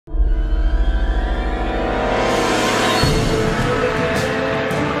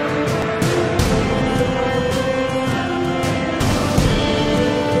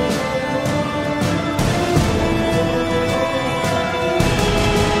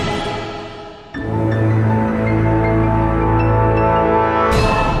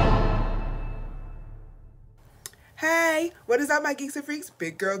my geeks and freaks,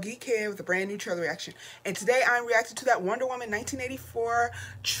 Big Girl Geek here with a brand new trailer reaction. And today I'm reacting to that Wonder Woman 1984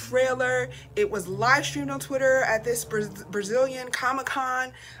 trailer. It was live streamed on Twitter at this Brazilian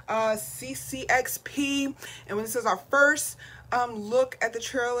Comic-Con, CCXP. And this is our first look at the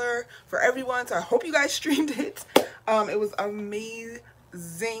trailer for everyone, so I hope you guys streamed it. It was amazing.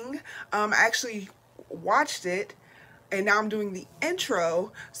 I actually watched it, and now I'm doing the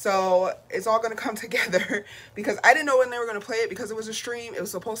intro, so it's all going to come together because I didn't know when they were going to play it because it was a stream. It was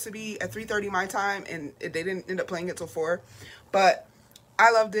supposed to be at 3:30 my time, and they didn't end up playing it till 4. But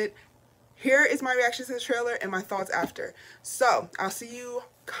I loved it. Here is my reaction to this trailer and my thoughts after. So I'll see you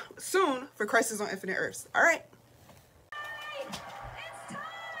soon for Crisis on Infinite Earths. All right.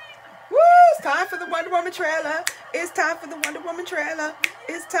 Woo! It's time for the Wonder Woman trailer. It's time for the Wonder Woman trailer.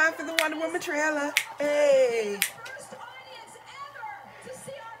 It's time for the Wonder Woman trailer. Hey.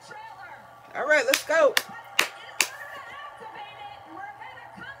 All right, let's go.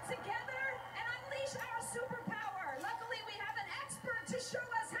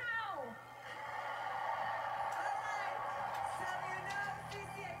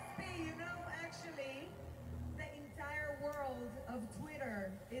 Of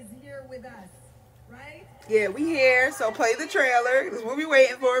Twitter is here with us, right? Yeah, we here. So play the trailer. This is what we're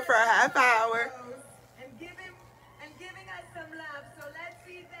waiting for a half hour. And giving us some love. So let's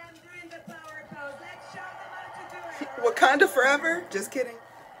see them doing the power pose. Let's show them how to do it. Wakanda forever? Just kidding.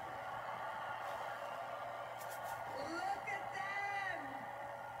 Look at them.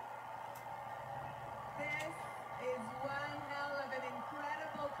 This is one hell of an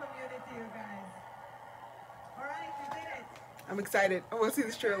incredible community, you guys. All right, you did it. I'm excited. I want to see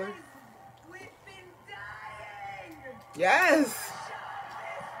this trailer. We've been dying. Yes. Show this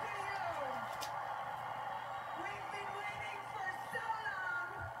to you. We've been waiting for so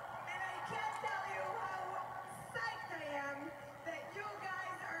long, and I can't tell you how psyched I am that you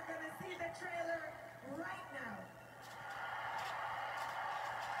guys are going to see the trailer right now.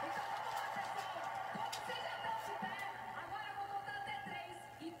 Então vamos lá, pessoal. Como vocês já estão de pé, agora eu vou contar até 3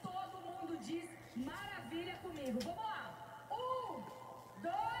 e todo mundo diz maravilha comigo. Vamos lá. 1,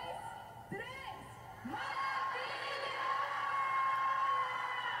 2, 3. Maravilha!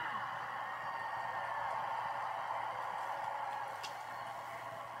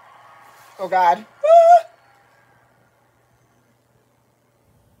 Oh, God.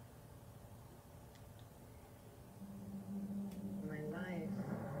 My life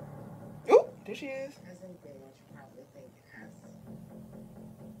Oh, there she is. hasn't been what you probably think it has.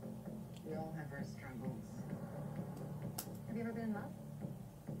 We all have our struggles. Have you ever been in love?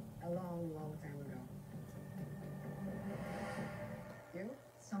 A long, long time ago. You?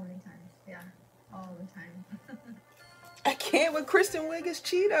 So many times, yeah, all the time. I can't with Kristen Wiig as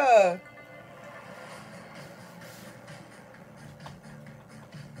Cheetah.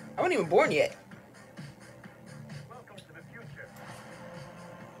 I wasn't even born yet. Welcome to the future.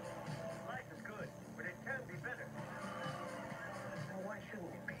 Life is good, but it can be better. Now why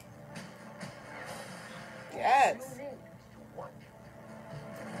shouldn't it be? Yes. To what?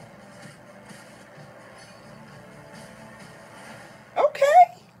 Okay.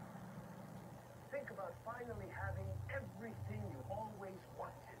 Think about finally having everything you always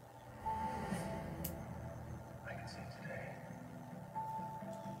wanted. I can see today.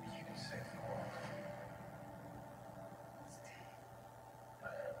 You can save the world. I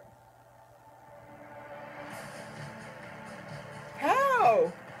haven't.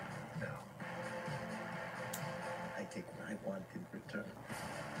 How? No. I take what I want in return.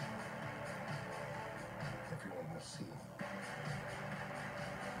 Everyone must see.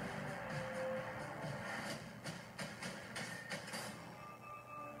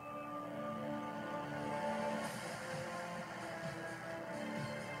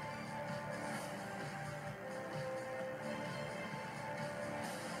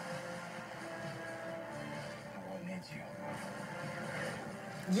 No one needs you.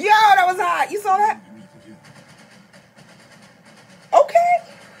 Yo, that was hot. You saw that? You need to do. Okay.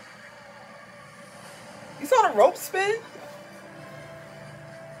 You saw the rope spin?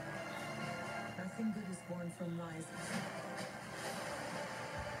 Nothing good is born from lies.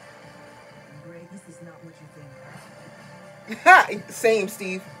 And greatness is not what you think. Same,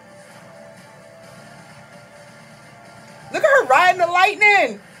 Steve. Look at her riding the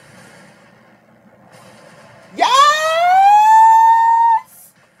lightning. Yes!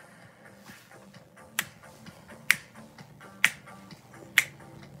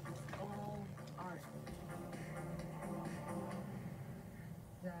 All art.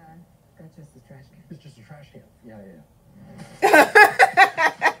 That's just a trash can. It's just a trash can. Yeah.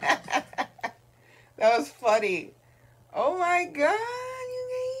 That was funny. Oh my god, you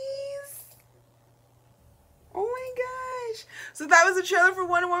guys. Oh my gosh. So that was the trailer for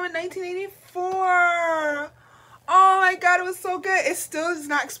Wonder Woman 1984. Oh my god, it was so good. It still is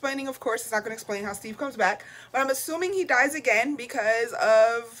not explaining, of course, it's not going to explain how Steve comes back. But I'm assuming he dies again because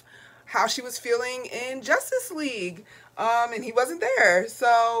of how she was feeling in Justice League. And he wasn't there.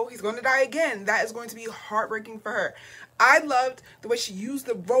 So he's going to die again. That is going to be heartbreaking for her. I loved the way she used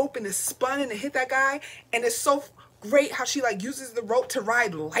the rope and it spun and it hit that guy. And it's so great how she like uses the rope to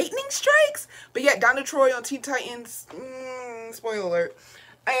ride lightning strikes. But yet Donna Troy on Teen Titans, spoiler alert.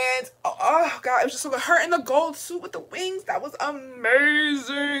 And oh god, it was just so good. Her in the gold suit with the wings, that was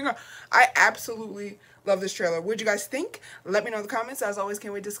amazing. I absolutely love this trailer. What'd you guys think? Let me know in the comments. As always,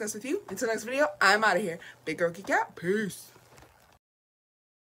 can't wait to discuss with you. Until next video, I'm out of here. Big Girl Geek out. Peace.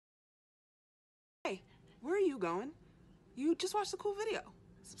 Hey, where are you going? You just watched a cool video.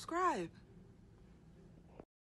 Subscribe.